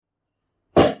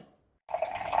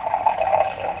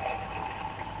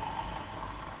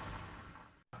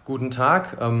Guten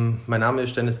Tag. Mein Name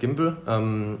ist Dennis Gimpel.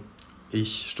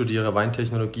 Ich studiere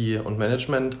Weintechnologie und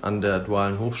Management an der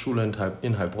Dualen Hochschule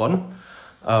in Heilbronn.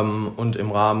 Und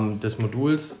im Rahmen des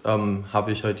Moduls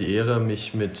habe ich heute die Ehre,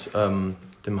 mich mit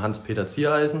dem Hanspeter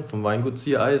Ziereisen vom Weingut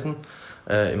Ziereisen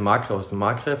aus dem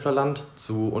Markgräflerland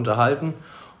zu unterhalten.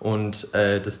 Und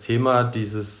das Thema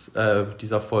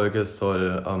dieser Folge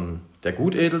soll der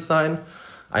Gutedel sein.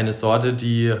 Eine Sorte,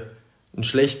 die einen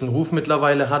schlechten Ruf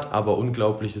mittlerweile hat, aber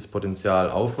unglaubliches Potenzial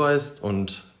aufweist.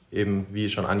 Und eben, wie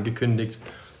schon angekündigt,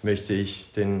 möchte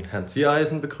ich den Herrn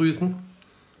Ziereisen begrüßen.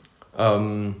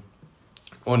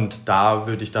 Und da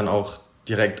würde ich dann auch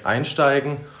direkt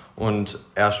einsteigen und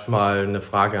erstmal eine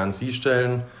Frage an Sie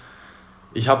stellen.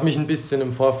 Ich habe mich ein bisschen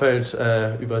im Vorfeld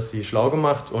über Sie schlau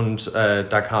gemacht und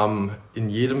da kam in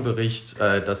jedem Bericht,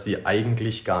 dass Sie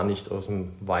eigentlich gar nicht aus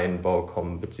dem Weinbau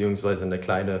kommen, beziehungsweise einen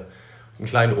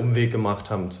kleinen Umweg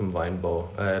gemacht haben zum Weinbau,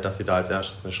 dass Sie da als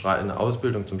erstes eine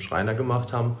Ausbildung zum Schreiner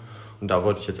gemacht haben. Und da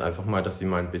wollte ich jetzt einfach mal, dass Sie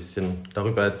mal ein bisschen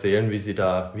darüber erzählen, wie sich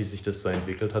das so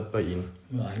entwickelt hat bei Ihnen.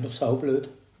 Ja, eigentlich saublöd.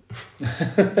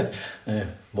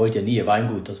 Wollte ja nie ein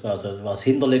Weingut, das war das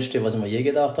Hinterletzte, was ich mir je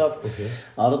gedacht habe. Okay.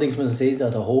 Allerdings muss man sehen,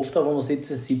 der Hof, da wo wir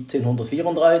sitzen,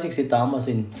 1734, sind damals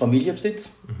in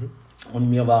Familienbesitz.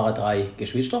 Und wir waren 3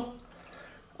 Geschwister.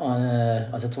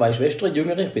 Also 2 Schwestern,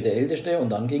 jüngere, ich bin der Älteste.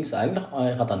 Und dann ging es eigentlich,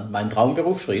 ich hatte dann meinen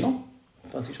Traumberuf Schreiner.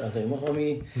 Das ist also immer so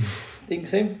mein Ding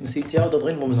gesehen. Man sieht es ja auch da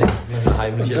drin, wo man sitzt. Eine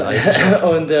heimliche Eigenschaft.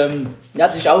 Und ja,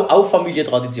 das ist auch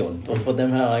Familientradition. Von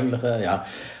dem her eigentlich, ja.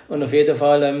 Und auf jeden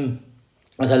Fall,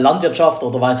 also Landwirtschaft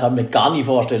oder was, haben wir gar nie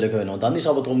vorstellen können. Und dann ist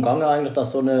aber darum gegangen, eigentlich,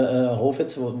 dass so ein Hof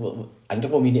jetzt, wo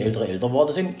meine Eltern älter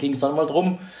geworden sind, ging es dann mal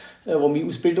darum, wo meine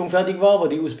Ausbildung fertig war, wo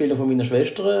die Ausbildung von meiner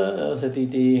Schwester, also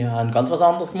die haben ganz was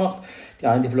anderes gemacht. Die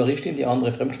eine die Floristin, die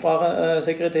andere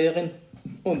Fremdsprachensekretärin.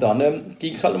 Und dann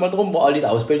ging es halt mal darum, wo alle die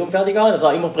Ausbildung fertig haben. Das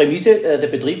war immer Prämisse, der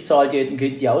Betrieb zahlt jedem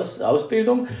Kind die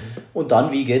Ausbildung. Und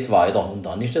dann, wie geht's weiter? Und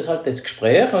dann ist das halt das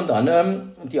Gespräch und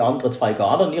dann die anderen 2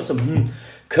 Garten und ich so,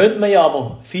 könnte man ja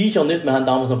aber Viecher nicht. Wir haben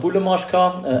damals noch Bullenmarsch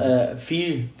gehabt,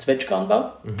 viel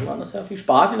Zwetschgenanbau, sehr viel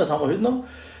Spargel, das haben wir heute noch.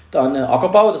 Dann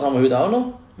Ackerbau, das haben wir heute auch noch,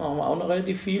 machen wir auch noch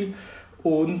relativ viel.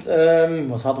 Und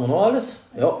was hatten wir noch alles?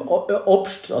 Ja,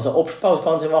 Obst, also Obstbau, das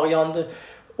ganze Variante.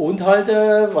 Und halt,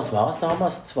 was war es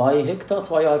damals?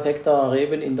 2,5 Hektar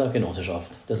Reben in der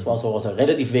Genossenschaft. Das war so, also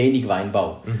relativ wenig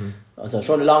Weinbau. Also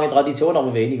schon eine lange Tradition,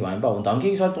 aber wenig Weinbau. Und dann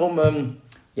ging es halt darum,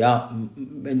 ja,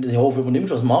 wenn du den Hof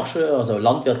übernimmst, was machst du? Also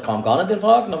Landwirt kam gar nicht in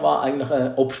Frage. Dann war eigentlich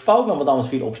Obstbau, weil wir damals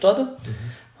viel Obst hatten.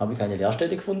 Habe ich keine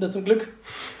Lehrstelle gefunden zum Glück.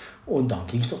 Und dann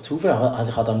ging es doch zufällig.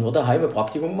 Also ich habe dann nur daheim ein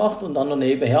Praktikum gemacht und dann noch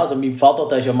nebenher. Also mein Vater,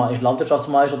 der ist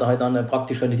Landwirtschaftsmeister, der hat dann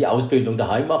praktisch die Ausbildung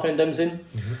daheim machen in dem Sinn.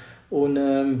 Und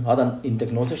hat dann in der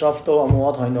Genossenschaft da am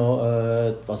Ort noch,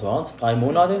 was waren es, 3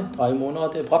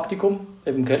 Monate Praktikum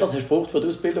im Keller, das ist gebraucht für die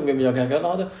Ausbildung, wenn wir ja keinen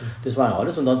Keller hatten. Das war ja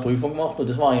alles und dann Prüfung gemacht und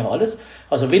das war eigentlich alles.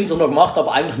 Also Winzer noch gemacht,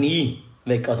 aber eigentlich nie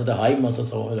weg, also daheim, also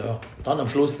so, ja. Dann am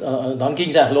Schluss, dann ging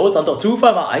es eigentlich los, dann der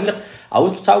Zufall war eigentlich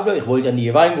auch saublöd, ich wollte ja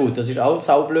nie Weingut, das ist auch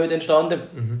saublöd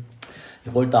entstanden.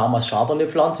 Ich wollte damals Chardonnay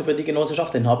pflanzen für die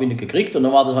Genossenschaft, den habe ich nicht gekriegt und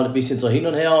dann war das halt ein bisschen so hin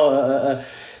und her,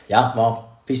 ja, war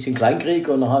bisschen Kleinkrieg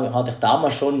und dann hatte ich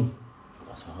damals schon,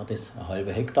 was war das,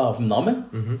 1,5 Hektar auf dem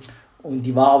Namen. Und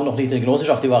die waren aber noch nicht in der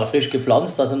Genossenschaft, die waren frisch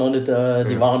gepflanzt, also noch nicht,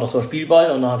 die waren noch so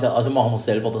Spielball und dann habe ich gesagt, also machen wir es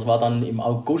selber. Das war dann im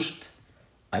August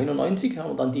 91,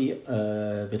 haben wir dann die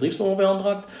Betriebsnummer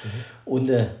beantragt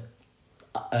und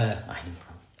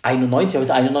 91, habe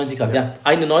ich 91 gesagt, ja,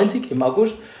 91 im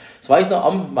August. Das weiß ich noch,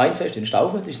 am Weinfest in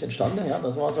Staufen, das ist entstanden, ja,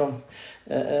 das war so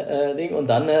Ding. Und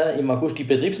dann im August die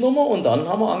Betriebsnummer und dann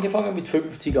haben wir angefangen mit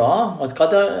 50 A. Was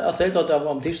gerade erzählt hat, der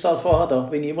am Tisch saß vorher, da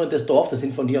bin ich immer in das Dorf, das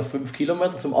sind von hier 5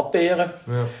 Kilometer zum Abbeeren,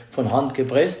 von Hand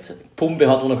gepresst. Pumpe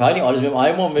hatten wir noch keine, alles mit dem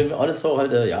Eimer, alles so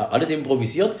halt, ja, alles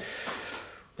improvisiert.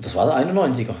 Und das war der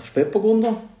 91er.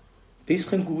 Spätburgunder,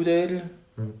 bisschen Gutedel,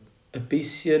 ein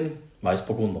bisschen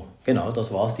Weißburgunder. Genau,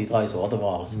 das war's, die 3 Sorten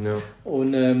waren es. Ja.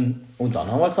 Und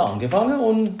dann haben wir also angefangen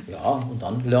und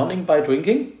dann Learning by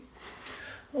Drinking.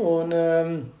 Und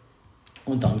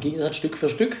dann ging es halt Stück für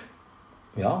Stück.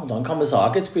 Ja, und dann kann man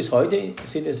sagen, jetzt bis heute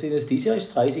sind es dieses Jahr, ist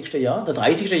das 30. Jahr, der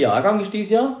 30. Jahrgang ist dieses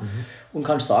Jahr. Und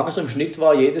kannst sagen, so im Schnitt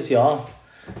war jedes Jahr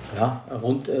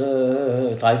rund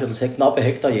 3/4 knappe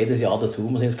Hektar jedes Jahr dazu.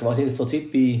 Wir sind jetzt quasi zur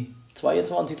Zeit bei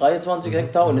 22, 23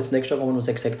 Hektar und jetzt nächstes Jahr kommen noch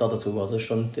 6 Hektar dazu. Also ist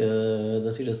schon,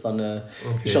 das ist jetzt dann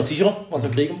ist schon sicher, also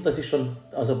kriegen wir, das ist schon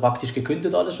also praktisch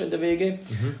gekündigt alles schon in der Wege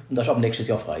und das ist ab nächstes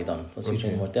Jahr frei dann. Das ist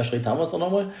schon mal, der Schritt haben wir es dann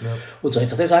nochmal. Ja. Und so hat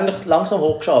sich das eigentlich langsam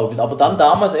hochgeschaukelt. Aber dann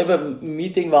damals eben, im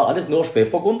Meeting war alles nur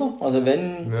Spätburgunder, also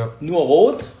wenn nur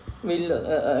rot,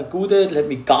 weil Gutedel hat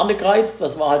mich gar nicht gereizt.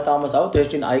 Das war halt damals auch, du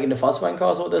hast den eigenen Fasswein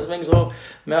gehabt, so deswegen so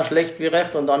mehr schlecht wie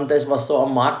recht. Und dann das, was so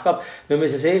am Markt gab. Wir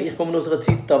müssen sehen, ich komme aus einer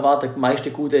Zeit, da war der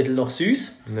meiste Gutedel noch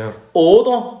süß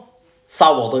oder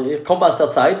sauer. Ich komme aus der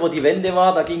Zeit, wo die Wende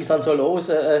war, da ging es dann so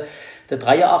los. Der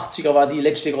 83er war die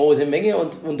letzte große Menge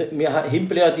und wir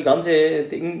himpeln ja die ganze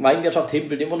Weinwirtschaft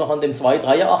himpelt immer noch an dem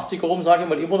 283er rum, sage ich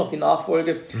mal, immer noch die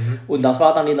Nachfolge. Und das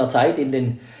war dann in der Zeit in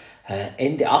den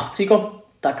Ende 80er.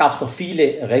 Da gab es noch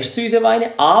viele recht süße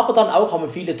Weine, aber dann auch haben wir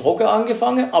viele trocken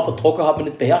angefangen, aber trocken haben wir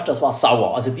nicht beherrscht, das war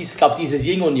sauer. Also es gab dieses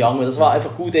Yin und Yang und das war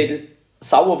einfach Gutedel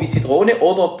sauer wie Zitrone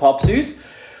oder pappsüß.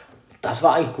 Das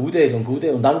war eigentlich Gutedel und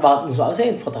Gutedel. Und dann war, muss man auch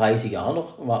sehen, vor 30 Jahren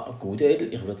noch war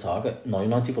Gutedel, ich würde sagen,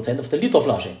 99% auf der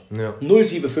Literflasche. Ja.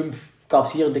 0,75 gab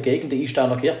es hier in der Gegend, der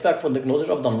Isteiner Kirchberg von der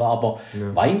Genossenschaft. Dann war aber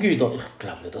Weingüter, ich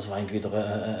glaube nicht, das Weingüter,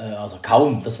 also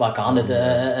kaum, das war gar nicht,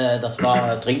 das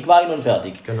war Trinkwein und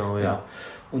fertig. Genau, ja.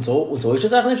 Und so ist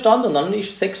es eigentlich entstanden. Und dann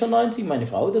ist 96 meine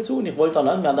Frau dazu und ich wollte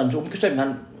dann, wir haben dann schon umgestellt, wir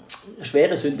haben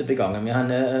schwere Sünde begangen. Wir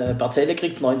haben eine Parzelle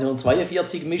gekriegt,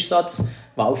 1942, Mischsatz,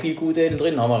 war auch viel Gutedel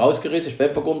drin, haben wir rausgerissen,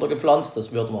 Spätburgunder gepflanzt,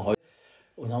 das würden wir heute.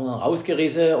 Und haben dann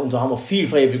rausgerissen und da haben wir viel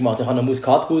Frevel gemacht. Ich habe einen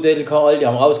Muskatgutedel gehabt, die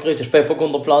haben rausgerissen,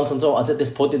 Spätburgunder gepflanzt und so, also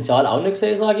das Potenzial auch nicht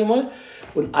gesehen, sage ich mal.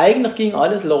 Und eigentlich ging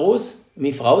alles los,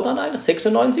 meine Frau dann eigentlich,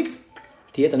 96,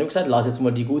 die hat dann gesagt, lass jetzt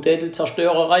mal die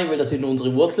Gutedel-Zerstörerei, weil das sind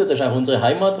unsere Wurzeln, das ist auch unsere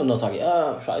Heimat. Und dann sage ich,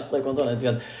 ja, Scheißdreck und so. Und es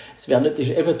wäre nicht,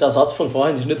 ist eben der Satz von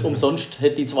vorhin, es ist nicht umsonst,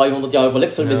 hätte die 200 Jahre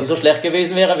überlebt, sondern wenn sie so schlecht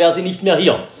gewesen wäre, wäre sie nicht mehr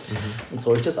hier. Und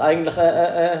so ist das eigentlich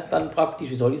dann praktisch,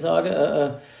 wie soll ich sagen,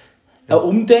 ein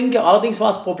Umdenken. Allerdings war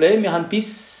das Problem, wir haben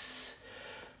bis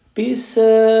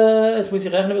jetzt muss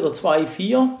ich rechnen, wieder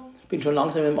 2,4. Ich bin schon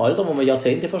langsam im Alter, wo man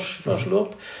Jahrzehnte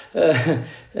verschlurrt.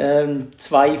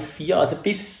 2,4, also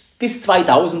bis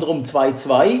 2000 rum,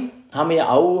 2,2, haben wir ja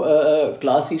auch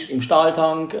klassisch im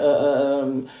Stahltank der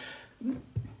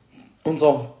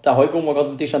Heugung, der gerade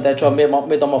am Tisch hat, der hat schon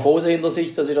Metamorphose hinter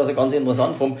sich, das ist also ganz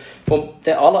interessant.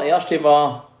 Der allererste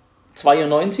war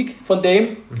 92 von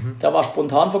dem, der war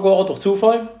spontan vergoren durch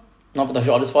Zufall. Dann haben wir da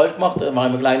schon alles falsch gemacht, war immer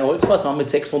ein kleiner Holzfass, wir haben mit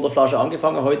 600 Flaschen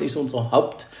angefangen, heute ist unser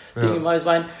Hauptding im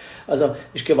Weißwein. Also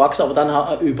ist gewachsen, aber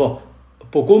dann über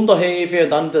Burgunderhefe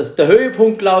und dann der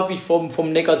Höhepunkt, glaube ich,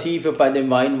 vom Negativen bei dem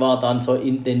Wein war dann so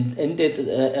in den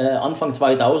Anfang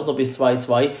 2000er bis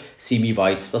 2002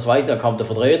 semi-weit. Das weiß ich, da kam der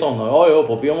Vertreter und dann, ja,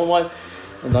 probieren wir mal.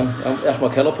 Und dann erstmal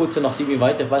Kellerputzen nach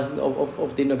semi-weit. Ich weiß nicht,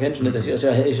 ob den noch kennst. Das ist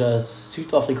ja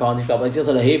südafrikanisch, glaube ich. Das ist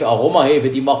so eine Hefe, Aromahefe,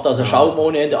 die macht also Schaum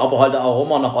ohne Ende, aber halt ein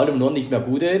Aroma nach allem, nur nicht mehr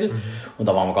Gutedel. Und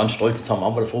da waren wir ganz stolz, jetzt haben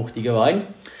wir einen fruchtigen Wein.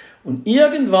 Und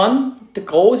irgendwann, der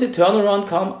große Turnaround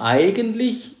kam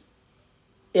eigentlich,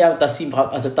 dass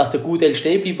der Gutedel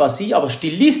stehen blieb, war sie, aber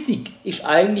Stilistik ist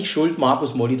eigentlich schuld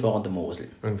Markus Molitor an der Mosel.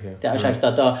 Okay. Der ist eigentlich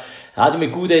er hatte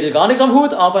mit Gutedel gar nichts am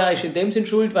Hut, aber er ist in dem Sinn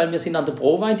schuld, weil wir sind an der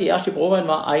Prowein, die erste Prowein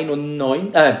war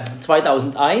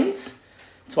 2001,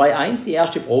 die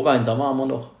erste Prowein, da waren wir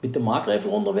noch mit dem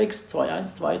Markgräflerland unterwegs,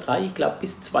 2,1, 2,3, ich glaube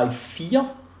bis 2,4,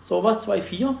 sowas,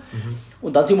 2,4.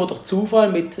 Und dann sind wir durch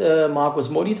Zufall mit Markus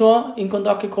Molitor in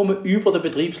Kontakt gekommen, über den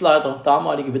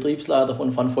damalige Betriebsleiter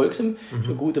von Van Volksem,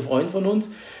 ein guter Freund von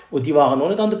uns. Und die waren noch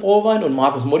nicht an der Prowein und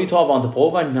Markus Molitor war an der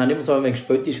Prowein. Wir haben immer so ein wenig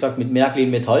spöttisch gesagt, mit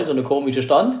Märklin Metall, so eine komische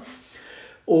Stand.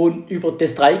 Und über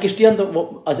das Dreigestirn,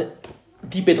 also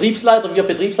wir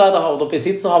Betriebsleiter oder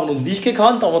Besitzer haben uns nicht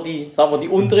gekannt, aber die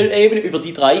untere Ebene, über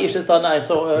die drei ist es dann eigentlich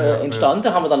so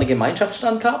entstanden, haben wir dann einen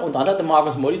Gemeinschaftsstand gehabt und dann hat der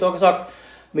Markus Molitor gesagt,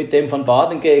 mit dem von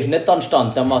Baden gehe ich nicht an den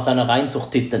Stand, der macht seine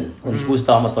Reinzucht-Titten. Und ich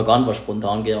wusste damals noch gar nicht, was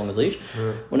Spontangärung ist.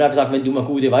 Und er hat gesagt, wenn du mal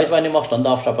gute Weißweine machst, dann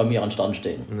darfst du bei mir an den Stand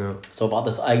stehen. Ja. So war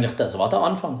das eigentlich, das war der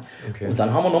Anfang. Okay. Und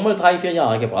dann haben wir nochmal 3-4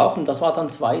 Jahre gebraucht und das war dann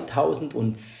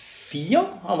 2004,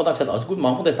 haben wir dann gesagt, also gut,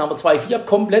 machen wir das. Dann haben wir 2,4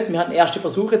 komplett, wir hatten erste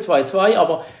Versuche, 2,2,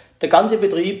 aber der ganze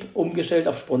Betrieb umgestellt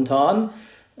auf spontan,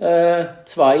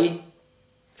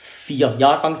 2,4,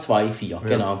 Jahrgang 2,4,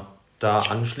 genau. Da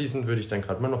anschließend würde ich dann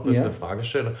gerade mal noch kurz eine Frage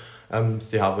stellen.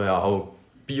 Sie haben ja auch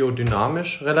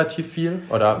biodynamisch relativ viel,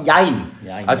 oder? Jein.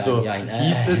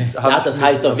 Hieß es... das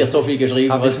heißt, da wird so viel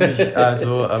geschrieben.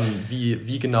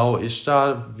 Wie genau ist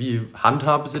da, wie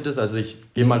handhaben Sie das? Also ich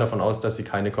gehe mal davon aus, dass Sie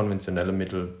keine konventionellen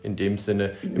Mittel in dem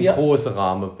Sinne im großen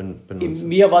Rahmen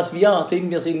benutzen. Was wir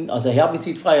sind also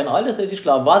herbizidfrei und alles, das ist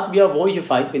klar. Wo ich ein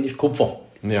Feind bin, ist Kupfer.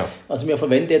 Ja. Also wir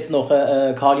verwenden jetzt noch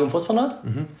Kaliumphosphonat.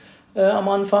 am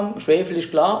Anfang, Schwefel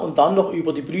ist klar, und dann noch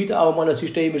über die Blüte auch mal ein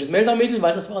systemisches Mehltaumittel,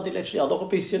 weil das war die letzten Jahre doch ein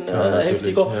bisschen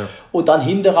heftiger. Ja. Und dann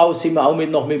hinten raus sind wir auch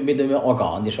mit dem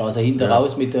organischen, also hinten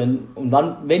raus mit den, und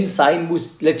dann, wenn es sein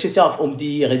muss, letztes Jahr, um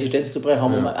die Resistenz zu brechen,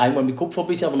 haben wir einmal mit Kupfer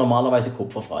bisschen, aber normalerweise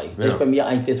kupferfrei. Das ist bei mir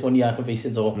eigentlich das, wo ich eigentlich ein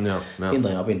bisschen so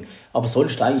hinterher bin. Aber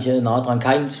sonst eigentlich nah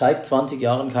dran, seit 20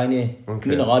 Jahren keine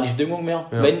mineralische Düngung mehr,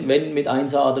 wenn mit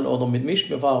Einsaaten oder mit Mist,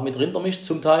 wir fahren mit Rindermist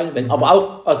zum Teil, aber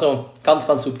auch, also ganz,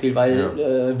 ganz subtil, weil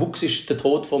Wuchs ist der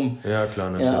Tod vom,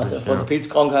 also von der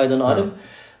Pilzkrankheit und allem.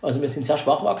 Also wir sind sehr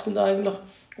schwach wachsend eigentlich.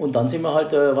 Und dann sind wir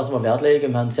halt, was wir Wert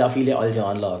legen, wir haben sehr viele alte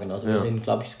Anlagen. Also wir sind,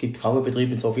 glaube ich, es gibt kaum einen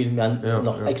Betrieb mit so vielen. Wir haben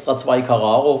noch extra 2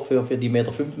 Carraro für die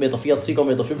Meter 40er,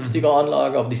 Meter 50er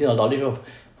Anlage, aber die sind halt alle schon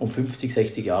um 50,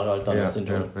 60 Jahre alt. Das sind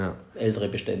schon ältere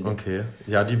Bestände. Okay.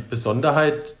 Ja, die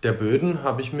Besonderheit der Böden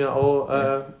habe ich mir auch...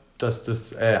 dass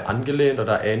das angelehnt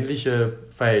oder ähnliche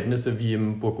Verhältnisse wie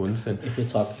im Burgund sind.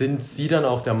 Sind Sie dann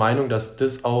auch der Meinung, dass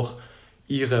das auch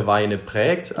Ihre Weine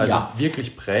prägt? Also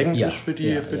wirklich prägend ist für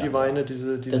die Weine,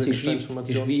 diese das ist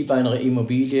wie bei einer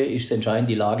Immobilie, ist entscheidend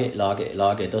die Lage.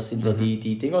 Das sind so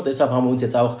die Dinger. Deshalb haben wir uns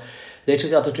jetzt auch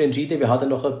letztes Jahr dazu entschieden, wir hatten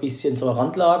noch ein bisschen so eine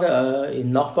Randlage im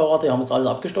Nachbarort, die haben uns alles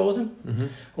abgestoßen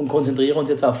und konzentrieren uns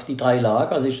jetzt auf die 3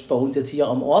 Lager. Also ist bei uns jetzt hier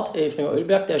am Ort,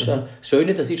 Efringer-Oelberg, der ist das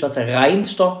Schöne, das ist also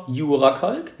reinster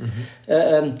Jurakalk.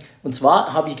 Und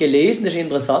zwar habe ich gelesen, das ist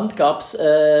interessant, gab es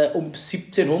um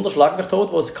 1700, schlag mich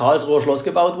tot, wo das Karlsruher Schloss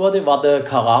gebaut wurde, war der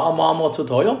Carrara-Marmor zu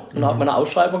teuer und hat man eine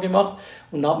Ausschreibung gemacht.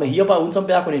 Und dann hat man hier bei uns am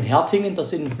Berg und in Hertingen, das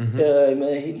sind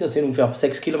ungefähr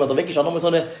 6 Kilometer weg, ist auch nochmal so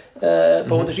eine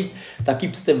Bodenschicht. Da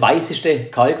gibt es den weißeste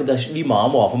Kalk und das ist wie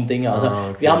Marmor vom Ding. Also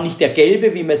wir haben nicht der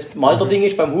gelbe, wie man jetzt Malterding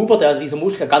ist beim Huber, dieser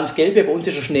Muskel ganz gelbe, bei uns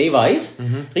ist er schneeweiß,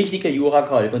 richtiger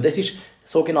Jurakalk. Und das ist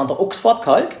sogenannter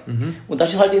Oxford-Kalk. Und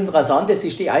das ist halt interessant, das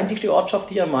ist die einzigste Ortschaft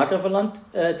hier im Markgräflerland,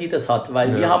 die das hat.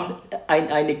 Weil wir haben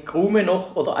eine Krume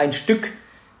noch oder ein Stück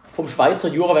vom Schweizer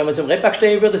Jura, wenn man jetzt im Rebberg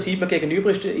stehen würde, sieht man gegenüber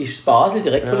ist Basel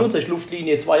direkt von uns, das ist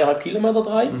Luftlinie 2,5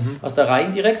 Kilometer, also der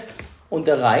Rhein direkt. Und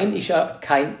der Rhein ist ja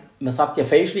man sagt ja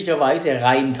fälschlicherweise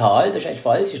Rheintal, das ist eigentlich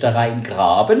falsch, ist der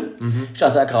Rheingraben. Ist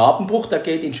also ein Grabenbruch, der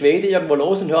geht in Schweden irgendwo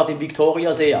los und hört im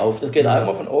Viktoriasee auf. Das geht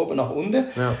einmal von oben nach unten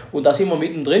und da sind wir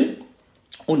mittendrin.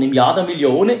 Und im Jahr der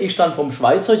Millionen ist dann vom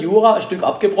Schweizer Jura ein Stück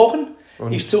abgebrochen,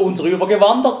 ist zu uns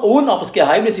rübergewandert aber das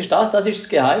Geheimnis ist das ist das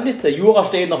Geheimnis, der Jura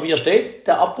steht noch wie er steht,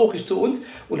 der Abbruch ist zu uns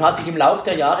und hat sich im Laufe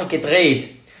der Jahre gedreht.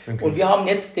 Okay. Und wir haben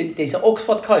jetzt dieser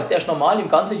Oxford-Kalk, der ist normal im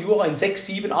ganzen Jura in 6,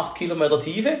 7, 8 Kilometer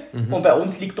Tiefe und bei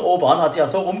uns liegt er oben an, hat sich ja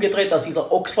so rumgedreht, dass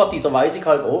dieser Oxford, dieser weiße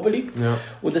Kalk oben liegt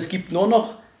und es gibt nur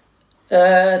noch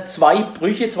 2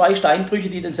 Steinbrüche,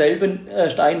 die denselben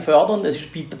Stein fördern. Es ist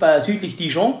südlich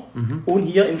Dijon und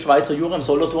hier im Schweizer Jura, im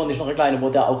Solothurn, ist noch ein kleiner, wo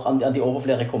der auch an die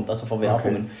Oberfläche kommt, also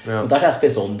Verwerfungen. Okay. Und das ist das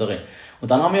Besondere. Und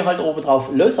dann haben wir halt oben drauf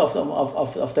Löss auf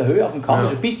der Höhe, auf dem Kamm,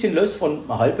 ist ein bisschen Löss von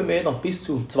einem halben Meter bis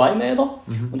zu 2 Meter.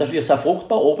 Und das ist wirklich sehr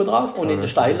fruchtbar oben drauf. Und in der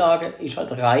Steillage ist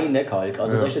halt reine Kalk.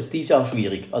 Also das ist jetzt dieses Jahr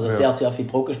schwierig. Also sehr, sehr viel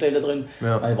Trockenstelle drin,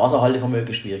 weil Wasserhaltevermögen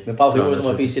ist schwierig. Wir brauchen immer wieder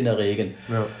mal ein bisschen Regen.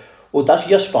 Ja. Und das ist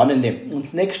hier das Spannende. Und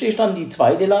das nächste ist dann die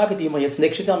zweite Lage, die wir jetzt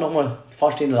nächstes Jahr nochmal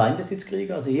fast in Alleinbesitz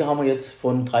kriegen. Also hier haben wir jetzt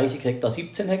von 30 Hektar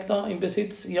 17 Hektar im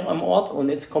Besitz hier am Ort. Und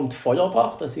jetzt kommt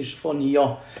Feuerbach, das ist von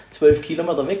hier 12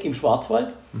 Kilometer weg im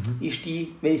Schwarzwald. Ist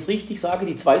die, wenn ich es richtig sage,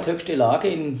 die zweithöchste Lage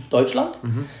in Deutschland.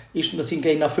 Wir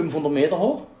gehen nach 500 Meter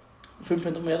hoch.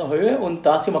 500 Meter Höhe und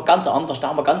da sind wir ganz anders. Da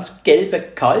haben wir ganz gelbe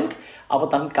Kalk, aber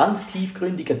dann ganz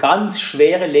tiefgründige, ganz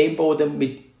schwere Lehmboden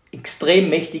mit extrem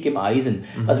mächtigem Eisen.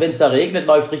 Also wenn es da regnet,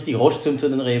 läuft richtig Rost zu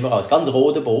den Reben raus. Ganz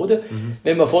rote Boden.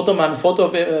 Wenn wir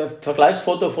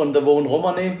Vergleichsfoto von der Wohn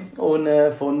Romane und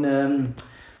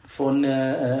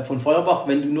von Feuerbach,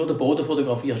 wenn du nur den Boden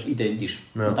fotografierst, identisch.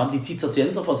 Ja. Und da haben die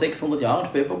Zisterzienser vor 600 Jahren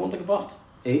Spätburgunder gebracht,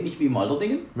 ähnlich wie im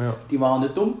Allerdings. Ja. Die waren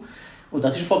nicht dumm. Und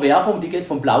das ist eine Verwerfung, die geht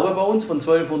vom Blauen bei uns, von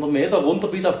 1200 Meter runter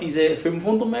bis auf diese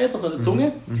 500 Meter, so eine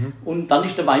Zunge. Und dann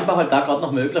ist der Weinbau halt da gerade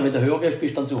noch möglich. Wenn du höher gehst,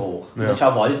 bist du dann zu hoch. Und das ist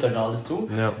auch Wald, da ist alles zu.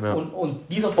 Ja. Und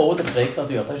dieser Boden prägt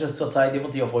natürlich. Das ist zurzeit immer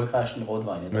die erfolgreichsten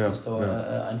Rotweine. Das ist so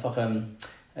einfach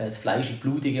das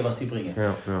fleischig-blutige, was die bringen.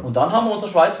 Ja. Und dann haben wir unser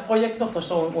Schweizer Projekt noch, das ist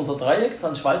so unser Dreieck.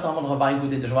 Dann Schweiz haben wir noch ein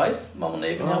Weingut in der Schweiz, was wir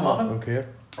nebenher machen. Okay.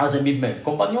 Also mit meinem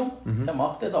Kompagnon, der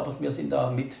macht das, aber wir sind da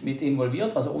mit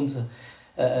involviert. Also unsere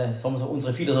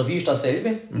Philosophie ist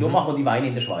dasselbe, nur machen wir die Weine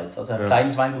in der Schweiz, also ein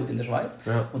kleines Weingut in der Schweiz.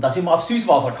 Ja. Und da sind wir auf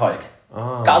Süßwasserkalk.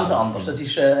 Ganz anders. Das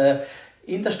ist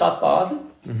in der Stadt Basel,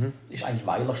 ist eigentlich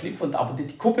Weiler Schlipf, aber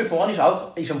die Kuppe vorne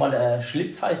ist einmal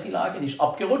Schlipf, heißt die Lage, die ist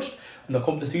abgerutscht und da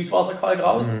kommt der Süßwasserkalk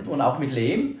raus und auch mit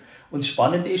Lehm. Und das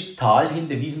Spannende ist, das Tal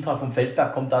hinter Wiesental vom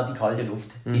Feldberg kommt da die kalte Luft.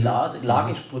 Die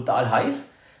Lage ist brutal heiß.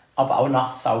 aber auch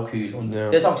nachts saukühl. Und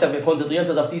deshalb gesagt, wir konzentrieren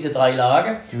uns auf diese 3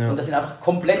 Lagen und das sind einfach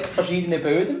komplett verschiedene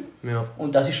Böden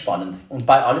und das ist spannend. Und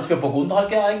bei alles für Burgunder halt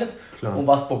geeignet. Klar. Und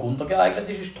was Burgunder geeignet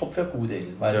ist, ist top für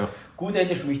Gutedel, weil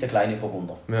Gutedel ist für mich der kleine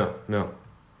Burgunder. Ja.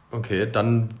 Okay,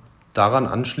 dann daran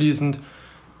anschließend,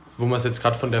 wo wir es jetzt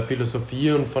gerade von der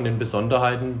Philosophie und von den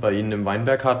Besonderheiten bei Ihnen im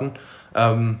Weinberg hatten,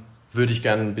 würde ich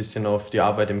gerne ein bisschen auf die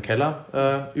Arbeit im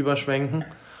Keller überschwenken.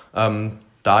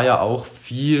 Da ja auch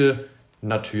viel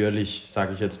natürlich,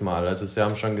 sage ich jetzt mal. Also Sie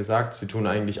haben schon gesagt, Sie tun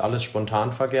eigentlich alles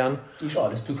spontan vergären. Ist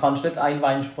alles. Du kannst nicht ein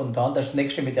Wein spontan, das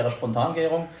nächste mit der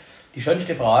Spontangärung. Die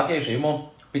schönste Frage ist immer,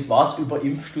 mit was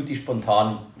überimpfst du die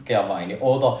Spontangärweine?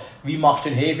 Oder wie machst du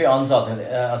den Hefeansatz?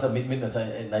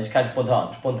 Das ist kein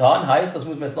Spontan. Spontan heißt, das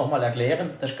muss man jetzt nochmal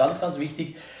erklären, das ist ganz, ganz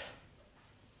wichtig.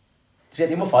 Es wird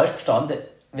immer falsch verstanden.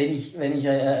 Wenn ich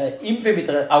impfe mit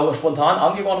spontan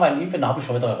angegorenem Wein impfe, dann habe ich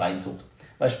schon wieder eine Reinzucht.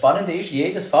 Weil das Spannende ist,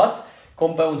 jedes Fass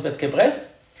kommt bei uns, wird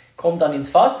gepresst, kommt dann ins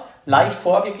Fass, leicht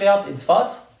vorgeklärt ins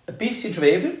Fass, ein bisschen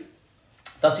Schwefel.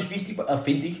 Das ist wichtig,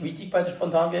 finde ich, wichtig bei der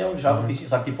Spontangärung. Ich habe ein bisschen,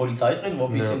 sagt die Polizei drin, wo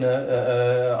ein bisschen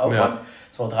aufräumt,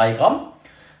 so 3 Gramm.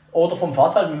 Oder vom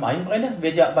Fass halt mit dem Einbrennen,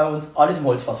 wird ja bei uns alles im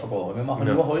Holzfass vergoren. Wir machen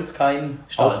nur Holz, kein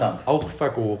Stahltank. Auch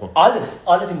vergoren? Alles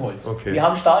im Holz. Okay. Wir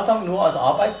haben Stahltank nur als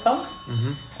Arbeitstanks,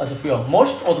 also für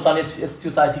Most oder dann jetzt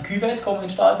zur Zeit die Cuvées kommen in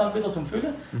den Stahltank wieder zum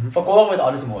Füllen. Vergoren wird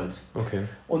alles im Holz. Okay.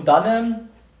 Und dann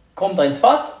kommt er ins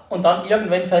Fass und dann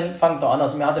irgendwann fängt er an.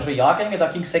 Also wir hatten schon Jahrgänge, da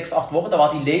ging es 6-8 Wochen, da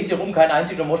war die Lese rum, kein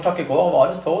einziger Most hat gegoren, war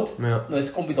alles tot. Ja. Und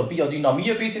jetzt kommt wieder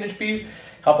Biodynamie ein bisschen ins Spiel.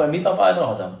 Ich habe einen Mitarbeiter,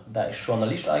 also der ist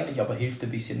Journalist eigentlich, aber hilft ein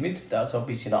bisschen mit, der hat so ein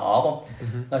bisschen eine Ader. Dann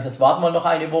habe ich gesagt, jetzt warten wir noch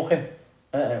eine Woche.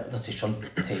 Das ist schon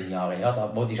 10 Jahre her,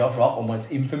 da wollte ich auch fragen, ob wir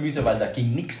jetzt impfen müssen, weil da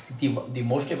ging nichts. Die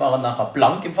Moste waren nachher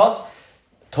blank im Fass,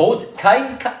 tot,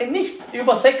 nichts,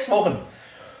 über 6 Wochen.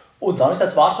 Und dann ist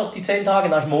jetzt wartest noch die 10 Tage,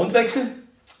 dann ist Mondwechsel.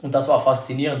 Und das war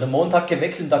faszinierend. Der Mond hat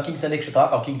gewechselt, da ging es der nächste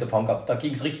Tag, auch ging der Punk ab. Da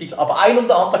ging es richtig, aber ein um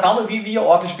der andere kam wie ein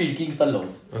Orgelspiel, ging es dann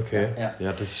los. Okay.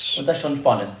 Ja, das ist... Und das ist schon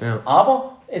spannend. Ja.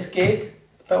 Aber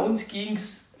bei uns ging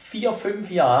es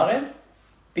 4-5 Jahre,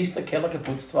 bis der Keller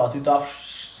geputzt war. Also du darfst,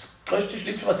 das größte,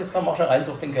 schlimmste, was jetzt kann, machst du eine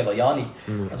Reinzucht in den Keller. Ja, nicht.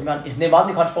 Also ich nehme an,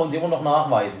 die kannst du bei uns immer noch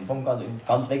nachweisen. Also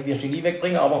ganz weg wirst du nie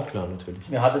wegbringen, aber klar, natürlich.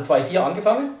 Wir hatten 2,4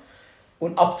 angefangen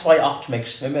und ab 2,8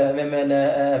 schmeckst du. Wenn man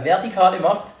eine Vertikale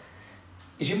macht,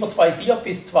 ist immer 2,4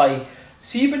 bis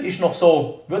 2,7 ist noch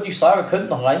so, würde ich sagen, könnte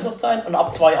noch Reinzucht sein und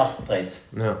ab 2,8 dreht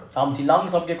es. Ja. Da haben sie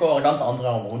langsam gegoren, ganz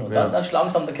andere Hormone. Und dann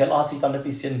langsam, der Keller hat sich dann ein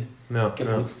bisschen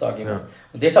geputzt, sage ich mal.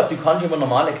 Und deshalb, du kannst immer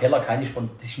normale Keller, das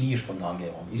ist nie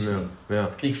Spontangärung.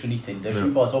 Das kriegst du nicht hin. Das ist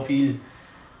über so viel,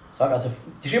 also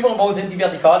die Schimmer bei uns sind die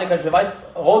Vertikale, kannst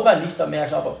du Rotwein nicht, da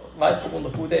merkst du, aber Weißburgunder,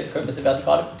 Gutedel, können wir die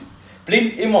Vertikale,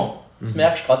 blind immer, das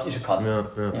merkst du gerade, ist ein Cut.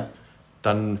 Ja.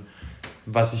 Dann...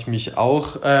 Was ich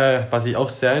auch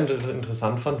sehr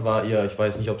interessant fand, war ich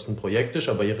weiß nicht, ob es ein Projekt ist,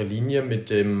 aber Ihre Linie mit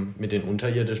den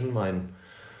unterirdischen Weinen.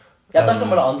 Ja, das ist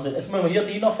nochmal eine andere. Jetzt müssen wir hier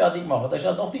die noch fertig machen. Das ist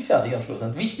ja noch nicht fertig am Schluss.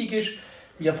 Und wichtig ist,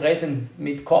 wir pressen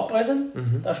mit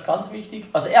Korbpressen. Das ist ganz wichtig.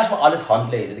 Also erstmal alles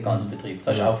Handlese, den ganzen Betrieb.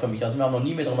 Das ist auch für mich. Also wir haben noch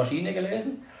nie mit einer Maschine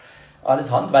gelesen.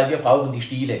 Alles Hand, weil wir brauchen die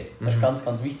Stiele. Das ist ganz,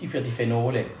 ganz wichtig für die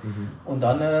Phenole. Und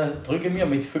dann drücken wir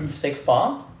mit 5-6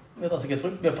 Bar. Wird also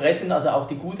gedrückt. Wir pressen also auch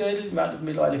die Gutedel, wir haben jetzt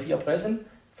mittlerweile 4 Pressen,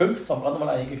 5, jetzt haben wir gerade noch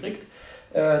mal eine gekriegt,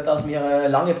 dass wir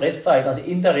lange Presszeit, also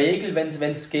in der Regel, wenn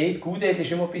es geht, Gutedel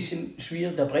ist immer ein bisschen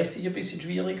schwierig, der presst sich ein bisschen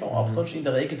schwieriger, aber sonst in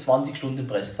der Regel 20 Stunden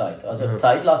Presszeit. Also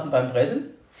Zeit lassen beim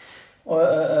Pressen,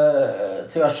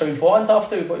 zuerst schön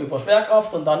voransaften über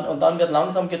Schwerkraft und dann wird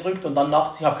langsam gedrückt und dann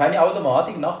nachts, ich habe keine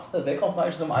Automatik, nachts der Wecker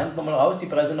meistens um 1 nochmal raus, die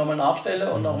Presse nochmal nachstellen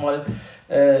und nochmal,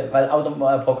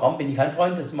 weil Programm bin ich kein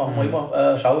Freund, das machen wir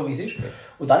immer, schauen wie es ist.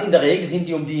 Und dann in der Regel sind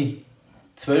die um die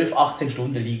 12-18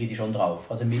 Stunden liegen die schon drauf,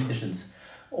 also mindestens.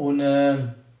 Und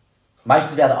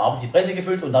meistens werden abends die Presse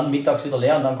gefüllt und dann mittags wieder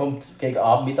leer und dann kommt gegen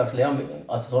Abend mittags leer,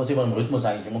 also so ist immer im Rhythmus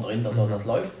eigentlich immer drin, dass das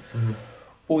läuft.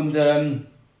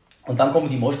 Und dann kommen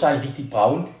die Moste richtig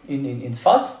braun ins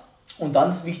Fass. Und dann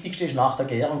das Wichtigste ist nach der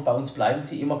Gärung, bei uns bleiben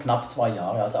sie immer knapp 2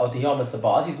 Jahre. Also auch hier haben wir jetzt den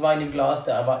Basiswein im Glas,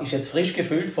 der ist jetzt frisch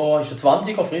gefüllt, ist ein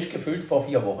 20er frisch gefüllt vor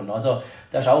 4 Wochen. Also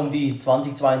der ist auch um die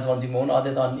 20-22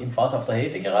 Monate dann im Fass auf der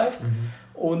Hefe gereift.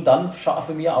 Und dann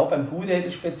schaffen wir auch beim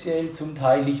Gutedel speziell zum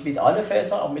Teil nicht mit alle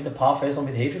Fässer, aber mit ein paar Fässern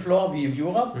mit Hefeflor, wie im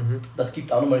Jura. Das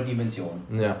gibt auch nochmal eine Dimension.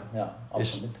 Aber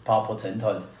mit ein paar Prozent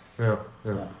halt. Ja.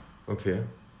 Okay.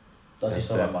 Das ist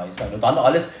so beim Weißwein. Und dann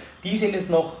alles, die sind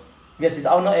jetzt noch, wird es jetzt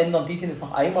auch noch ändern, die sind jetzt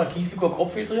noch einmal Kieselguhr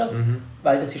kropffiltriert,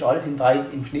 weil das ist alles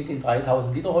im Schnitt in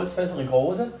 3000 Liter Holzfässer, in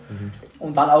große.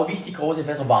 Und dann auch wichtig, große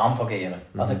Fässer warm vergären.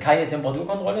 Also keine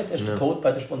Temperaturkontrolle, das ist der Tod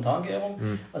bei der Spontangärung.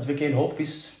 Also wir gehen hoch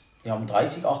bis wir haben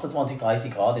 28,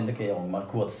 30 Grad in der Gärung, mal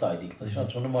kurzzeitig. Das ist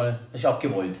halt schon einmal, das ist auch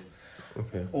gewollt.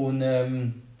 Okay.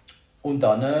 Und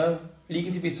dann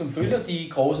liegen sie bis zum Füllen. Die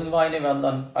großen Weine werden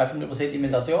dann einfach über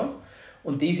Sedimentation.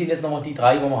 Und die sind jetzt nochmal die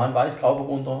 3, wo wir haben, Weiß,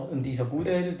 Grauburgunder und dieser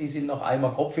Gutedel, die sind noch einmal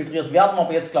grob filtriert. Werden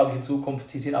aber jetzt, glaube ich, in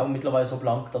Zukunft, die sind auch mittlerweile so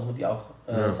blank, dass wir die auch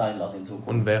sein lassen in Zukunft.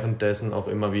 Und währenddessen auch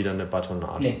immer wieder eine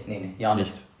Batonnage? Nee, ja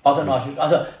nicht.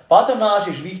 Batonnage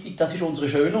ist wichtig, das ist unsere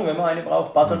Schönung, wenn man eine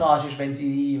braucht. Batonnage ist, wenn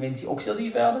sie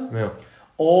oxidativ werden. Ja.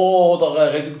 Oder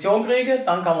eine Reduktion kriegen,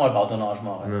 dann kann man mal Batonnage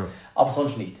machen. Ja. Aber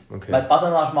sonst nicht. Okay. Weil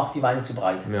Batonnage macht die Weine zu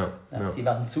breit. Ja. Sie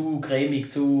werden zu cremig,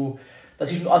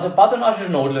 also Batonnage ist eine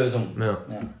Notlösung.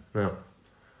 Ja.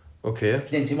 Okay.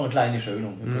 Ich nenne es immer eine kleine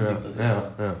Schönung. Im Prinzip. Das ist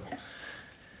ja.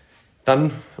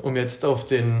 Dann, um jetzt auf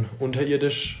den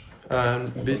unterirdisch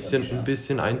ein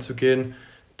bisschen einzugehen,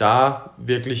 da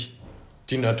wirklich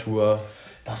die Natur.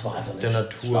 Das war also eine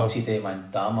Schnapsidee. Mein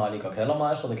damaliger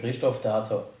Kellermeister, der Christoph,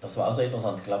 das war auch so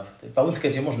interessant. Ich glaube, bei uns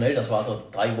geht es immer schnell, das war so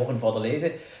 3 Wochen vor der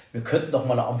Lese. Wir könnten doch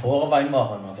mal einen Amphorenwein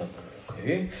machen. Und ich dachte,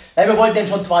 okay. Nein, wir wollten den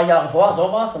schon 2 Jahre vorher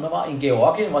sowas. Und dann war in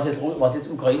Georgien, was jetzt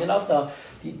Ukraine läuft, da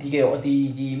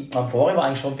die Amphore war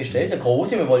eigentlich schon bestellt, der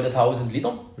große, wir wollten 1000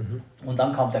 Liter. Und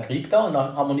dann kam der Krieg da und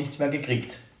dann haben wir nichts mehr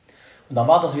gekriegt. Und dann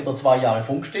war das wieder 2 Jahre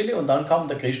Funkstille und dann kam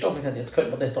der Christoph und gesagt, jetzt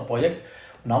könnten wir das doch Projekt.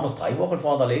 Und dann haben wir es 3 Wochen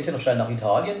vor der Lese noch schnell nach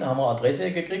Italien, da haben wir eine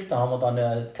Adresse gekriegt, da haben wir dann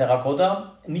eine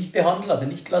Terracotta nicht behandelt, also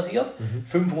nicht glasiert,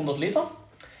 500 Liter.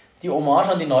 Die Hommage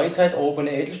an die Neuzeit, oben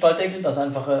eine Edelstahldeckel, das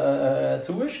einfach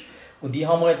zu ist. Und die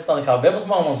haben wir jetzt dann gesagt, wenn wir es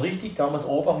machen, wir es richtig, da haben wir es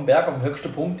oben auf dem Berg, auf dem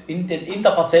höchsten Punkt, in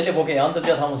der Parzelle, wo geerntet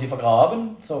wird, haben wir sie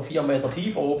vergraben, so 4 Meter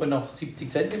tief, oben noch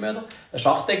 70 cm, ein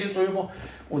Schachtdeckel drüber.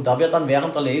 Und da wird dann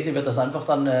während der Lese, wird das einfach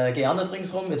dann geerntet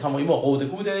ringsherum. Jetzt haben wir immer rote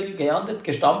Gutedel geerntet,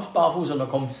 gestampft barfuß und dann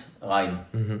kommt es rein.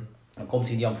 Dann kommt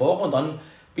es in die Amphore und dann ein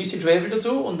bisschen Schwefel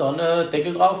dazu und dann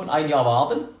Deckel drauf und 1 Jahr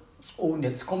warten. Und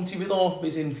jetzt kommt sie wieder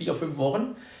bis in 4-5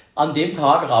 Wochen an dem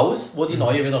Tag raus, wo die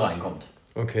neue wieder reinkommt.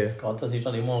 Okay. Gerade das ist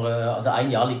dann immer, also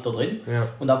 1 Jahr liegt da drin. Ja.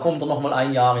 Und dann kommt er nochmal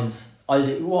 1 Jahr ins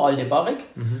uralte Barrik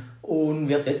und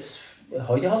wird jetzt,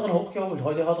 heute hat er ihn hochgeholt,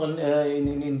 heute hat er ihn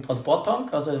in den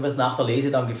Transporttank, also wird es nach der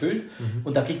Lese dann gefüllt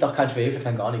und da kriegt auch kein Schwefel,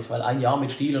 kein gar nichts, weil 1 Jahr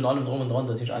mit Stiel und allem drum und dran,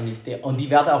 das ist eigentlich und die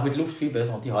werden auch mit Luft viel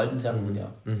besser, die halten sehr gut, ja.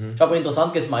 Ist aber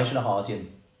interessant, geht es meist nach Asien.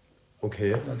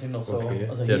 Okay. Da sind noch so,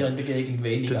 also hier in der Gegend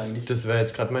wenig eigentlich. Das wäre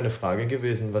jetzt gerade meine Frage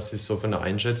gewesen, was Sie so für eine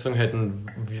Einschätzung hätten,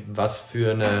 was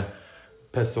für eine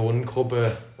Personengruppe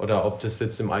oder ob das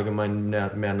jetzt im Allgemeinen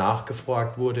mehr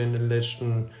nachgefragt wurde in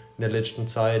der letzten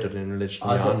Zeit oder in den letzten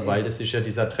Jahren, weil das ist ja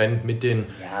dieser Trend mit den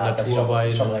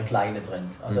Naturweinen. Das ist schon ein kleiner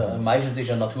Trend. Also meistens ist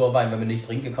ja Naturwein, wenn man nicht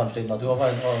trinken kann, steht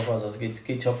Naturwein drauf. Also es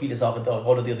geht schon viele Sachen, da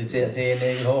rollen dir die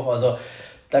Zehennägel hoch. Also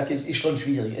das ist schon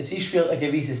schwierig. Es ist für eine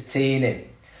gewisse Szene.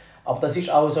 Aber das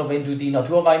ist auch so, wenn du die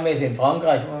Naturweinmesse in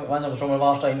Frankreich, ich weiß nicht, ob du schon mal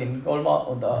warst, da in Colmar,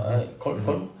 und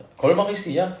Colmar ist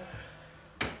sie, ja.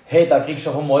 Hey, da kriegst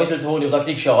du vom Mäuselton, da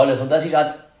kriegst du ja alles. Und das ist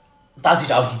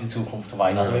auch die Zukunft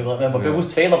Wein. Also wenn wir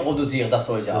bewusst Fehler produzieren, das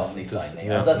soll ja auch nicht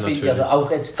sein. Also das finde ich also auch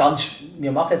jetzt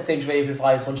wir machen jetzt den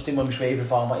schwefelfrei, sonst sind wir im Schwefel,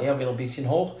 fahren wir eher wieder ein bisschen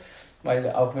hoch,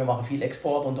 weil auch wir machen viel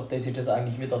Export und durch das ist es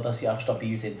eigentlich wieder, dass sie auch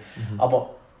stabil sind. Aber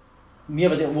mir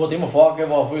wurde immer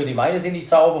vorgeworfen, früher die Weine sind nicht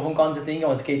sauber vom ganzen Ding,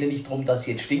 aber es geht ja nicht darum, dass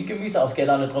sie jetzt stinken müssen, aber es geht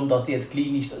auch nicht darum, dass die jetzt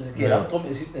clean nicht, es geht auch darum,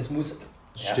 es muss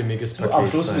stimmiges Paket am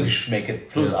Schluss sein. Muss es schmecken.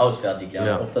 Schluss aus, fertig.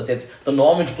 Ja. Ob das jetzt der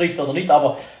Norm entspricht oder nicht,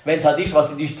 aber wenn es halt ist, was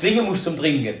du dich zwingen musst zum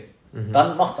Trinken,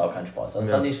 dann macht es auch keinen Spaß. Also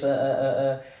dann ist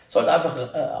sollte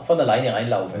einfach von alleine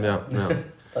reinlaufen. Ja.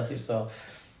 Das ist so.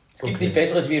 Es gibt nichts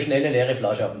Besseres wie eine schnelle leere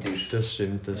Flasche auf dem Tisch. Das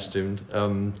stimmt.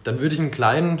 Dann würde ich einen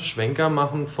kleinen Schwenker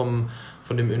machen von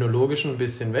dem Önologischen ein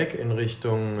bisschen weg in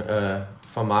Richtung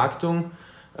Vermarktung.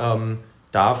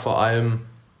 Da vor allem,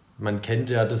 man kennt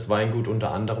ja das Weingut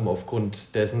unter anderem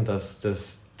aufgrund dessen,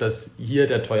 dass hier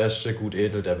der teuerste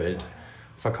Gutedel der Welt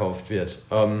verkauft wird.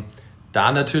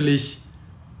 Da natürlich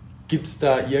gibt es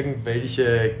da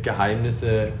irgendwelche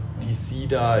Geheimnisse, die Sie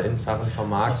da in Sachen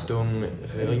Vermarktung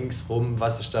ringsrum,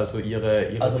 was ist da so Ihre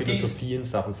Philosophie in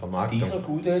Sachen Vermarktung? Dieser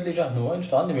Gutedel ist auch nur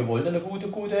entstanden, wir wollten eine gute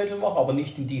Gutedel machen, aber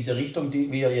nicht in diese Richtung,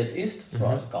 wie er jetzt ist, das war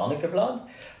also gar nicht geplant.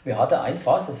 Wir hatten ein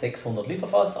Fass, ein 600 Liter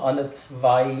Fass, eine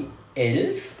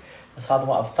 211. Das hat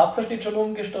man auf Zapfenschnitt schon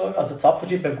umgestellt. Also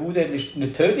Zapfenschnitt beim Gutedel ist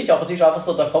nicht tödlich, aber es ist einfach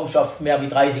so, da kommst du auf mehr wie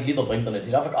 30 Liter, bringt er nicht. Es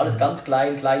ist einfach alles ganz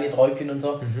klein, kleine Träubchen und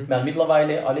so. Wir haben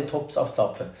mittlerweile alle Tops auf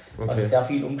Zapfen. Okay. Also sehr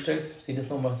viel umgestellt, sind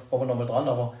jetzt nochmal dran,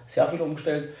 aber sehr viel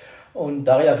umgestellt. Und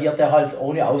da reagiert er halt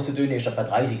ohne auszudünnen, ist er bei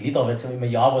 30 Liter. Wenn es im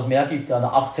Jahr, wo es mehr gibt, an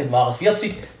 18 war es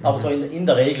 40. Aber so in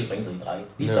der Regel bringt er die 3.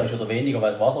 Dieser ist wieder weniger,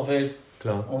 weil das Wasser fehlt.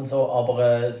 Klar. Und so,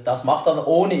 aber das macht er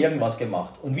ohne irgendwas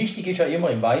gemacht. Und wichtig ist ja immer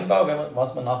im Weinbau,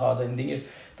 was man nachher also ein Ding ist,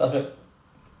 dass man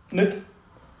nicht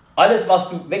alles, was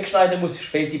du wegschneiden musst,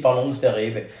 fehlt die Balance der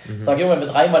Rebe. Ich sage immer, wenn man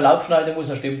 3-mal Laub schneiden muss,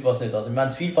 dann stimmt was nicht. Also wir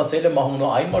haben viele Parzellen, machen wir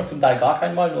nur einmal, zum Teil gar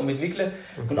kein Mal, nur mit Wickle.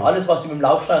 Und alles, was du mit dem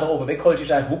Laubschneider oben wegholst,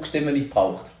 ist eigentlich Wuchs, den man nicht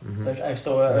braucht. Das ist eigentlich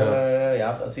so,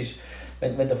 das ist,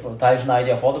 wenn der Teil schneidet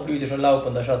ja vor der Blüte schon Laub.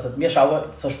 Und das ist also, wir schauen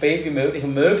so spät wie möglich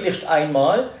und möglichst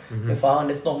einmal. Wir fahren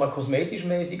jetzt nochmal kosmetisch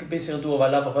mäßig ein bisschen durch,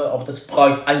 weil einfach, aber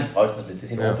eigentlich braucht man es nicht, das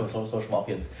ist in Ordnung, so schwach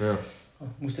jetzt. Ja.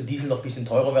 Muss der Diesel noch ein bisschen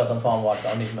teurer werden, dann fahren wir halt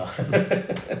auch nicht mehr.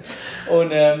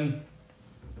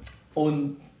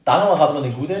 und dann hatten wir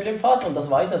den Gutedel im Fass und das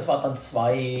war dann das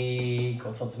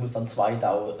muss dann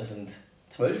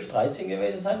 2012, 13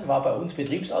 gewesen sein, war bei uns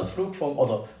Betriebsausflug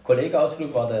oder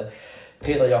Kollegeausflug war der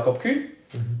Peter Jakob Kühn,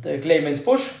 der Clemens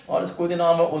Busch, alles gute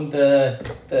Name, und der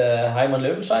Heimann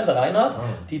Löwenstein, der Reinhard.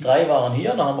 Die 3 waren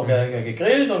hier, dann haben wir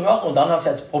gegrillt und dann haben wir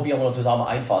gesagt, jetzt probieren wir zusammen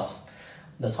ein Fass.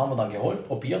 Und das haben wir dann geholt,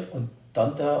 probiert und der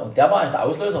war eigentlich der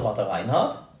Auslöser, war der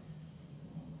Reinhard.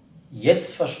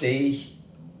 Jetzt verstehe ich,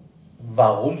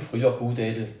 warum früher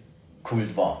Gutedel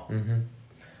Kult war.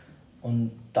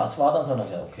 Und das war dann so, dann habe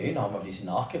ich gesagt, okay, dann haben wir ein bisschen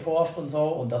nachgeforscht und so,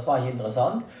 und das war eigentlich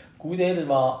interessant. Gutedel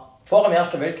war vor dem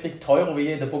Ersten Weltkrieg teurer wie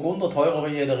jeder Burgunder, teurer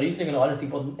wie jeder Riesling und alles,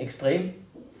 die wurden extrem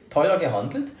teuer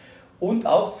gehandelt. Und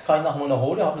auch, das kann ich nachher noch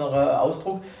holen, habe noch einen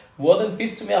Ausdruck, wurden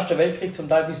bis zum Ersten Weltkrieg zum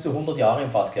Teil bis zu 100 Jahre im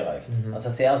Fass gereift.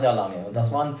 Also sehr, sehr lange. Und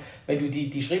das waren, wenn du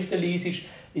die Schriften liest,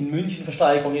 in München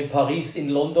Versteigerung, in Paris, in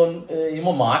London,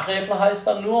 immer Markgräfler heißt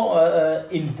dann nur,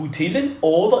 in Butillen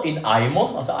oder in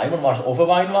Eimern. Also Eimern war das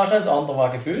Offenwein wahrscheinlich, das andere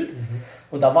war gefüllt.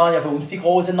 Und da waren ja bei uns die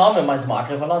großen Namen. Das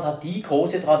Markgräflerland hat die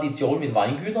große Tradition mit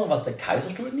Weingütern, was der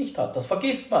Kaiserstuhl nicht hat. Das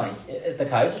vergisst man nicht. Der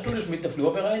Kaiserstuhl ist mit der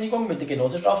Flurbereinigung, mit der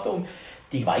Genossenschaft und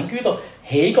die Weingüter.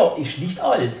 Heger ist nicht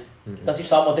alt. Das ist,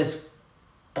 sagen wir, das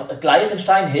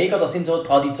Gleichenstein, Heger, das sind so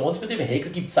Traditionsbetriebe. Heger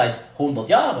gibt es seit 100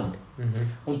 Jahren.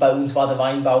 Und bei uns war der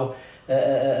Weinbau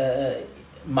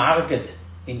Marget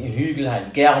in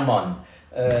Hügelheim, Germann.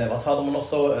 Was hatten wir noch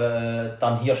so?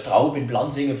 Dann hier Straub in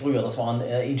Blansingen früher. Das waren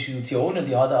Institutionen,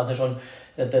 die hatte also schon,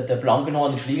 der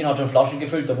Blankenhorn in Schliegen hat schon Flaschen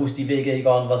gefüllt, da wusste die WG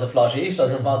gar nicht, was eine Flasche ist.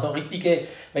 Also das war so richtige,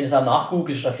 wenn du es auch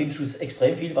nachgoogelst, da findest du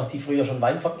extrem viel, was die früher schon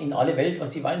in alle Welt,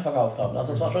 was die Wein verkauft haben.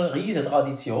 Also das war schon eine riesige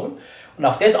Tradition. Und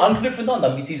auf das anknüpfen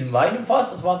dann mit diesem Wein im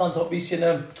Fass, das war dann so ein bisschen,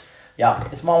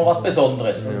 jetzt machen wir was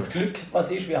Besonderes. Und das Glück,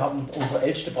 was ist, wir haben unseren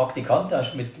ältesten Praktikant, der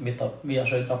ist wie er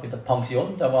schön sagt, mit der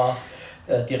Pension, der war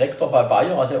Direktor bei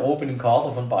Bayer, also oben im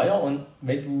Kader von Bayer, und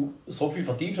wenn du so viel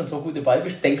verdienst und so gut dabei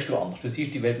bist, denkst du anders, du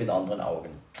siehst die Welt mit anderen Augen.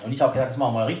 Und ich habe gesagt, jetzt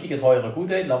machen wir eine richtige teure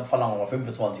Gutedel, dann verlangen wir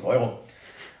 25 €. Und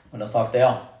dann sagt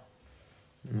er,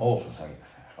 dann sage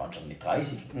ich, waren schon mit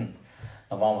 30.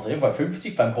 Dann waren wir so bei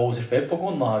 50 beim großen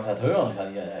Spätburgunder, dann habe ich gesagt, höher, und ich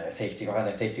sage, 60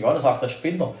 €, dann sagt der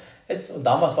Spinner. Und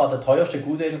damals war der teuerste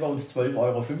Gutedel bei uns 12,50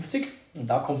 €, und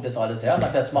da kommt das alles her. Und dann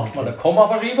habe ich gesagt, jetzt machst du mal eine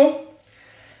Kommaverschiebung.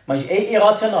 Man ist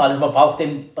irrational, also man braucht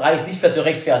den Preis nicht mehr zu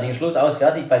rechtfertigen. Schluss aus,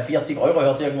 fertig, bei 40 €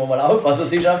 hört es irgendwann mal auf, also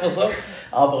es ist einfach so.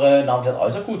 Aber dann haben wir gesagt,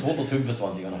 also gut,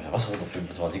 125 €. Und dann, was,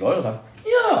 125 €? Sagt,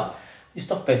 ja, ist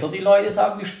doch besser, die Leute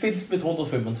sagen, du spinnst mit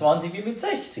 125 wie mit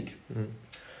 60.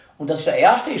 Und das ist der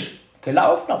erste, ist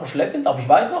gelaufen, aber schleppend, aber ich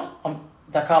weiß noch,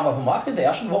 da kam er vom Markt, in der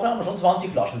ersten Woche haben wir schon 20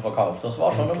 Flaschen verkauft. Das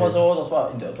war schon immer so, das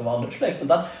war nicht schlecht. Und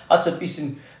dann hat es ein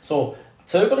bisschen so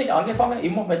zögerlich angefangen,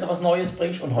 immer wenn du was Neues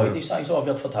bringst, und heute ist es eigentlich so, er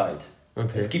wird verteilt.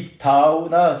 Es gibt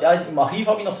im Archiv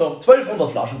habe ich noch so 1200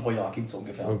 Flaschen pro Jahr, gibt es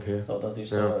ungefähr. So, das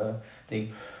ist so ein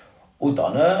Ding. Und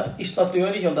dann ist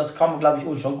natürlich, und das kann man glaube ich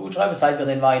uns schon gut schreiben, seit wir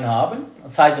den Wein haben,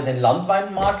 seit wir den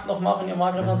Landweinmarkt noch machen, im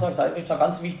Markgräflerland, seit wir eine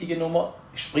ganz wichtige Nummer,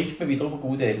 spricht man wieder über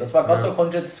Gutedel. Das war gerade so,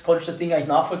 konntest du das Ding eigentlich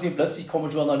nachvollziehen, plötzlich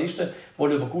kommen Journalisten,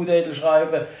 wollen über Gutedel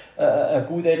schreiben,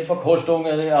 Gutedelverkostung,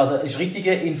 also ist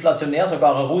richtige inflationär,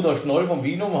 sogar ein Rudolf Knoll vom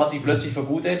Winum hat sich plötzlich für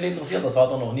Gutedel interessiert, das hat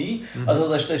er noch nie, also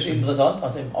das ist interessant,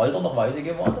 also im Alter noch weise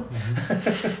geworden.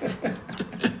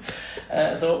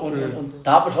 Und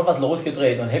da haben wir schon was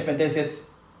losgedreht, und hätte man das jetzt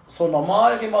so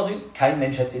normal gemacht, kein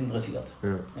Mensch hätte es interessiert.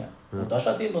 Und das ist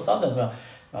halt interessant, dass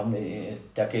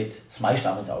der geht das meiste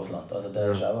auch ins Ausland. Also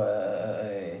der ist auch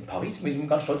in Paris, ich bin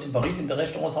ganz stolz, in Paris, in den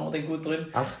Restaurants haben wir den gut drin.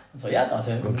 Ach. Also,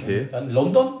 dann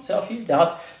London sehr viel.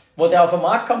 Wo der auf den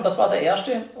Markt kam, das war der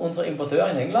erste, unser Importeur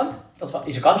in England. Ist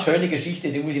eine ganz schöne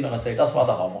Geschichte, die muss ich noch erzählen. Das war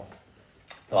der Hammer.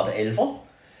 Da war der Elfer.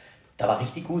 Der war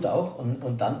richtig gut auch.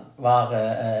 Und dann haben wir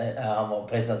eine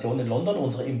Präsentation in London,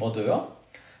 unser Importeur,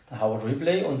 der Howard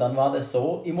Ripley. Und dann war das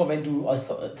so, immer wenn das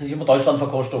ist immer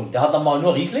Deutschlandverkostung. Der hat dann mal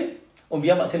nur Riesling. Und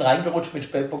wir sind reingerutscht mit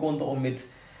Spätburgunder und mit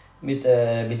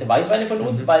den Weißweinen von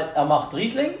uns, weil er macht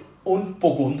Riesling und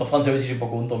Burgunder, französische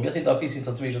Burgunder. Und wir sind da ein bisschen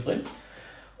dazwischen drin.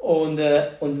 Und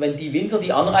wenn die Winzer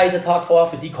die Anreisetag vorher,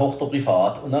 für die kocht er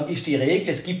privat. Und dann ist die Regel,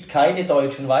 es gibt keine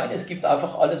deutschen Weine, es gibt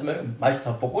einfach alles mögliche. Meistens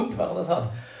auch Burgund, wenn er das hat.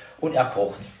 Und er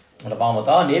kocht. Und da waren wir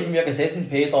da, neben mir gesessen,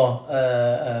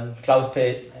 Peter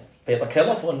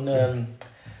Keller von,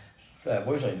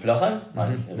 wo ist er, in Flörsheim,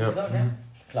 meine ich, gesagt, ja.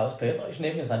 Klaus Peter ist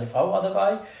neben mir, seine Frau war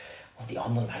dabei. Und die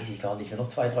anderen weiß ich gar nicht mehr, noch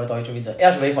 2, 3 deutsche Winzer. Er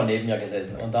ist mal neben mir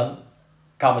gesessen. Und dann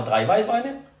kamen 3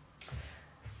 Weißweine.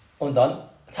 Und dann,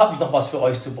 jetzt habe ich noch was für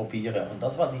euch zu probieren. Und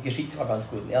die Geschichte war ganz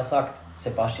gut. Und er sagt,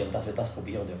 Sebastian, dass wir das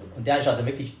probieren dürfen. Und der ist also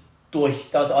wirklich der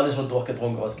hat alles schon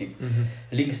durchgetrunken, was es gibt.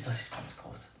 Links, das ist ganz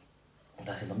groß. Und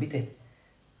das in der Mitte,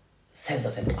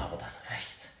 sensationell, aber das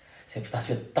rechts.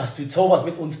 Dass du sowas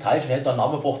mit uns teilst, und der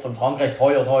Name braucht von Frankreich,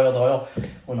 teuer.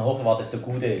 Und hoch war das der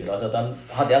Gutedel. Also dann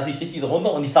hat er sich richtig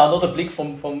runter und ich sah nur, der Blick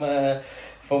vom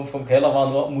Keller war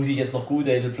nur, muss ich jetzt noch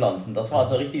Gutedel pflanzen. Das war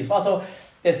so richtig, es war so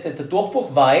der Durchbruch,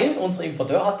 weil unser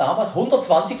Importeur hat damals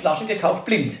 120 Flaschen gekauft,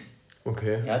 blind.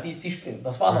 Okay. Ja,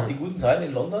 das waren noch die guten Zeiten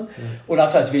in London. Und er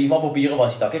hat gesagt, jetzt will ich mal probieren,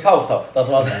 was ich da gekauft habe. Das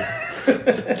war's.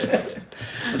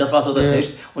 Und das war so der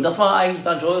Test. Und das war eigentlich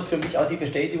dann schon für mich auch die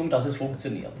Bestätigung, dass es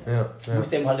funktioniert. Ich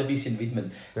musste dem halt ein bisschen widmen.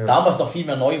 Damals noch viel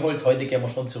mehr Neuholz, heute gehen wir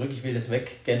schon zurück, ich will jetzt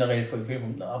weg, generell von viel.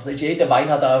 Aber jeder Wein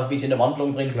hat da ein bisschen eine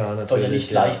Wandlung drin, klar, soll ja nicht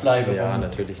gleich bleiben. Ja,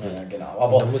 natürlich nicht. Ja, genau.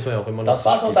 Aber da muss man ja auch immer noch das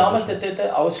war so damals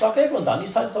der Ausschlaggebende und dann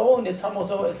ist halt so, und jetzt haben wir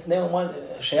so, jetzt nehmen wir mal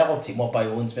Schererzimmer bei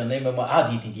uns, wir nehmen mal,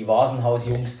 die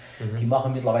Vasenhaus-Jungs, die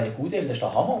machen mittlerweile Gutedel, das ist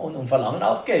der Hammer und verlangen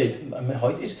auch Geld.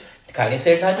 Heute ist keine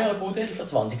Seltenheit mehr, Gutedel für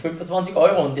 20, 25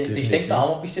 Euro. Und ich denke, da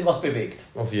haben wir ein bisschen was bewegt.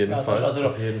 Auf jeden Fall. Also,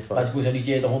 auf jeden Fall. Es muss ja nicht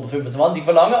jeder 125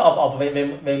 verlangen, aber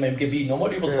wenn man im Gebiet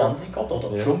nochmal über 20 kommt,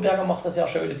 oder Schlumberger macht das ja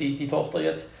schön, die Tochter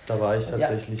jetzt. Da war ich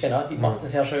tatsächlich. Ja, genau, die macht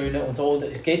das ja schön und so. Und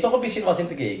es geht doch ein bisschen was in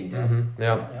der Gegend.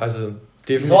 Also definitiv.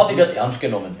 Die Sorte wird ernst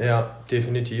genommen. Ja,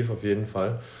 definitiv, auf jeden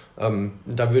Fall.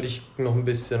 Da würde ich noch ein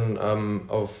bisschen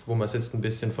wo wir es jetzt ein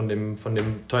bisschen von dem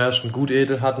teuersten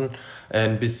Gutedel hatten,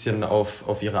 ein bisschen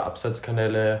auf ihre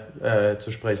Absatzkanäle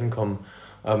zu sprechen kommen.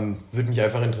 Würde mich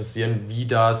einfach interessieren, wie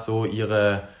da so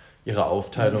ihre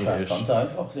Aufteilung ist. Ganz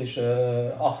einfach, es ist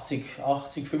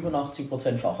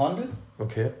 85% Fachhandel.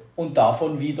 Okay. Und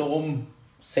davon wiederum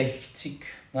 70%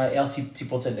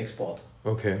 Export.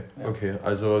 Okay, okay.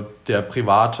 Also der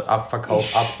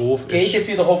Privatabverkauf ab Hof geht jetzt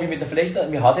wieder, hoffe ich, mit der Fläche.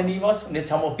 Wir hatten nie was und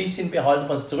jetzt haben wir ein bisschen behalten,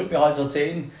 was zurückbehalten, so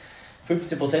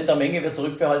 10-15% der Menge wird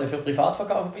zurückbehalten für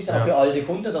Privatverkauf, ein bisschen auch für alte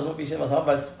Kunden, dass wir ein bisschen was haben,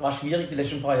 weil es war schwierig die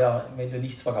letzten paar Jahre, wenn du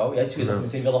nichts verkaufst. Jetzt wieder,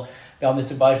 wir haben jetzt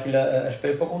zum Beispiel ein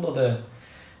Spätburgunder,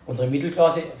 unsere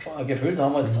Mittelklasse gefüllt, da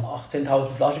haben wir jetzt 18.000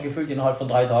 Flaschen gefüllt, innerhalb von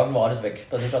 3 Tagen war alles weg.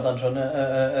 Das ist ja dann schon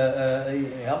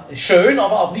schön,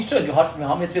 aber auch nicht schön. Wir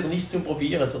haben jetzt wieder nichts zum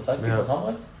Probieren zurzeit. Was haben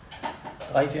wir jetzt?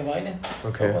 3-4 Weine.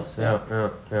 Okay, sowas, ja.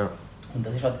 Und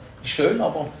das ist halt schön,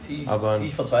 aber sie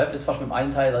ist verzweifelt jetzt fast mit dem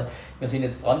einen Teil. Wir sind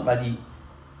jetzt dran, weil die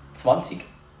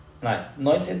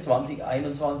 19, 20,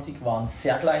 21 waren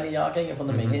sehr kleine Jahrgänge von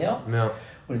der Menge her. Ja.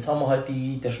 Und jetzt haben wir halt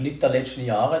der Schnitt der letzten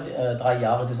Jahre, 3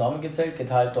 Jahre zusammengezählt,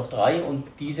 geteilt durch 3 und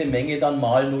diese Menge dann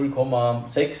mal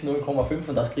 0,6, 0,5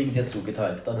 und das kriegen sie jetzt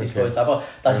zugeteilt. Das ist so jetzt einfach,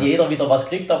 dass jeder wieder was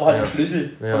kriegt, aber halt einen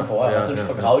Schlüssel von vorher, sonst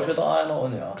vergrault wieder einer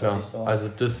und klar. Das ist so. Also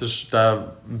das ist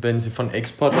da, wenn Sie von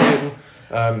Export reden,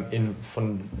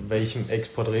 von welchem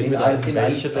Export reden wir da? Sind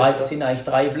eigentlich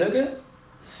 3 Blöcke.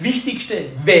 Das Wichtigste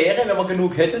wäre, wenn wir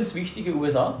genug hätten, das wichtige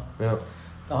USA. Ja.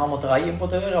 Da haben wir 3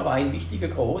 Importeure, aber ein wichtiger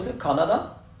große,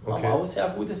 Kanada, haben auch sehr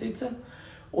gute Sitze.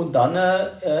 Und dann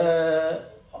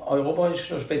Europa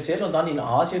ist speziell und dann in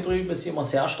Asien drüben sind wir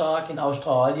sehr stark, in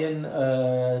Australien,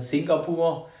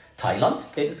 Singapur, Thailand,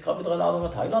 geht jetzt gerade wieder eine Ladung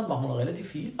nach Thailand, machen wir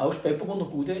relativ viel, auch Spätburgunder,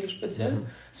 Gutedel speziell.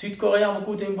 Südkorea haben wir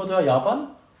gute Importeure, Japan.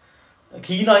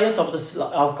 China jetzt, aber das ist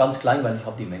auch ganz klein, weil ich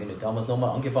habe die Menge nicht. Da haben wir es nochmal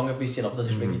angefangen ein bisschen, aber das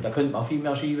ist wirklich, da könnte man auch viel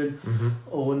mehr schieben.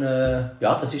 Und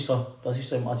das ist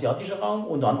so im asiatischen Raum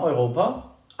und dann Europa.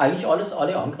 Eigentlich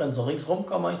alle Angrenzer ringsrum,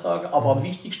 kann man sagen. Aber am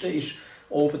wichtigsten ist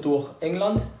oben durch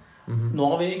England.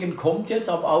 Norwegen kommt jetzt,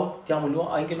 aber auch, die haben wir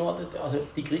nur eingenordet, also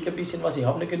die kriegen ein bisschen was, ich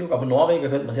habe nicht genug, aber Norwegen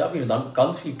könnte man sehr viel und dann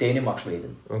ganz viel Dänemark,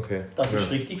 Schweden. Okay. Das ist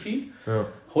richtig viel. Ja.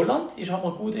 Holland haben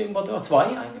wir gute Importeure, 2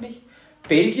 eigentlich.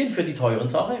 Belgien für die teuren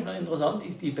Sachen, interessant,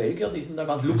 die Belgier, die sind da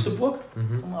ganz Luxemburg,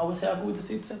 haben auch sehr gute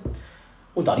Sitze.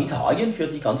 Und dann Italien, für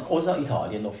die ganz große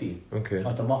Italien noch viel. Okay.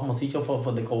 Also da machen wir sicher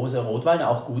von den großen Rotweinen,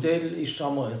 auch Gutedel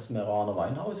haben wir das Meraner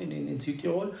Weinhaus in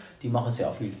Südtirol, die machen sehr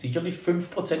viel. Sicherlich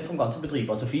 5% vom ganzen Betrieb,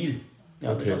 also viel.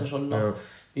 Ja, das ist also schon noch,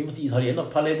 immer die Italiener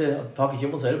Palette packe ich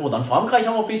immer selber. Und dann Frankreich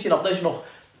haben wir ein bisschen, aber das ist noch,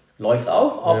 läuft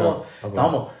auch, aber da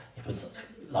haben wir,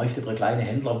 läuft über kleine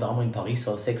Händler, aber da haben wir in Paris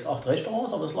so 6, 8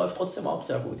 Restaurants, aber es läuft trotzdem auch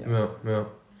sehr gut. Ja.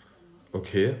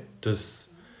 Okay, das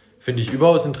finde ich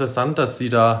überaus interessant, dass Sie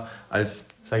da als,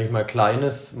 sage ich mal,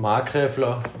 kleines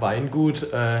Markgräfler Weingut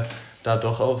da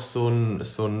doch auch so einen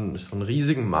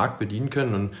riesigen Markt bedienen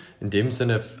können. Und in dem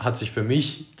Sinne hat sich für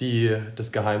mich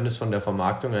das Geheimnis von der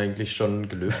Vermarktung eigentlich schon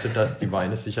gelüftet, dass die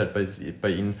Weine sich halt bei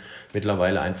Ihnen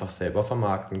mittlerweile einfach selber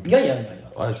vermarkten. Ja.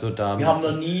 Also da wir haben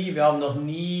noch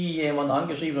nie jemanden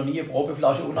angeschrieben, noch nie eine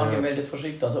Probeflasche unangemeldet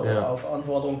verschickt, also auf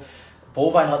Anforderung.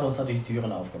 Prowein hat uns natürlich die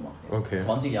Türen aufgemacht. Ja. Okay.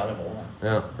 20 Jahre Prowein.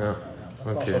 Ja.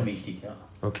 Das war schon wichtig, ja.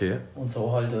 Okay. Und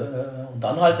so halt, und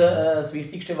dann halt das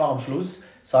Wichtigste war am Schluss,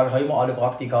 sage ich immer alle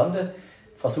Praktikanten,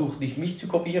 versucht nicht mich zu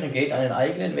kopieren, geht einen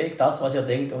eigenen Weg, das was ihr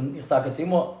denkt. Und ich sage jetzt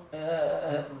immer,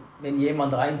 wenn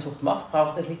jemand Reinzucht macht,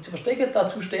 braucht es nicht zu verstecken,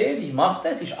 dazu stehen, ich mache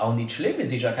das, ist auch nicht schlimm,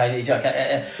 es ist ja keine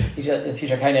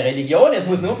Religion, es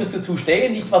muss nur dazu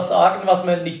stehen, nicht was sagen, was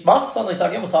man nicht macht, sondern ich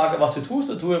sage immer, sage, was du tust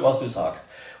und tue, was du sagst.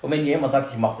 Und wenn jemand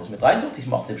sagt, ich mache das mit Reinzucht, ich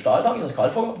mache es im Stahltank, in das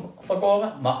Kalt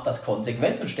vergoren, macht das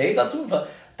konsequent und steht dazu,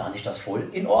 dann ist das voll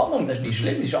in Ordnung, das ist nicht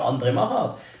schlimm, das ist eine andere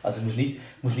Machart. Also muss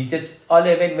nicht jetzt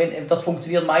alle, wenn das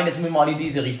funktioniert, meinen, jetzt müssen wir mal in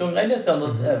diese Richtung rennen,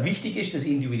 sondern wichtig ist das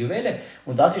Individuelle.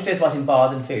 Und das ist das, was in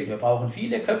Baden fehlt. Wir brauchen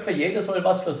viele Köpfe, jeder soll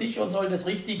was für sich und soll das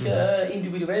richtig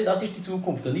individuell, das ist die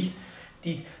Zukunft und nicht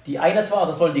die einer zwar,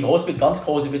 das sollen die ganz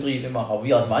große Betriebe machen, aber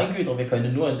wir als Weingüter, wir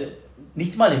können nur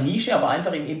nicht mal eine Nische, aber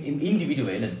einfach im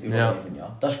Individuellen überleben.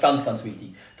 Ja. Das ist ganz, ganz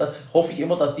wichtig. Das hoffe ich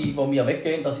immer, dass die von mir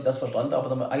weggehen, dass sie das verstanden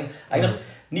haben, aber eigentlich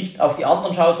nicht auf die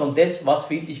anderen schaut, sondern das, was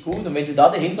finde ich gut. Und wenn du da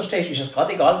dahinter stehst, ist es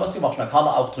gerade egal, was du machst. Dann kann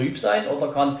er auch trüb sein oder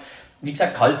kann, wie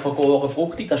gesagt, kalt vergoren,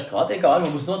 fruchtig, das ist gerade egal.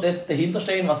 Man muss nur das dahinter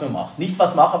stehen, was man macht. Nicht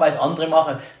was machen, weil es andere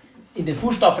machen. In den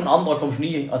Fußstapfen anderer kommst du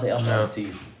nie als erstes ans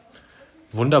Ziel.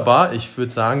 Wunderbar, ich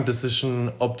würde sagen, das ist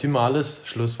ein optimales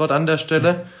Schlusswort an der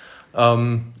Stelle.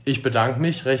 Ich bedanke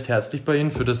mich recht herzlich bei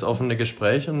Ihnen für das offene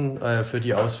Gespräch und für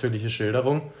die ausführliche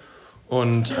Schilderung.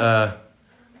 Und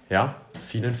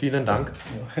vielen, vielen Dank.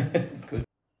 Ja. Gut.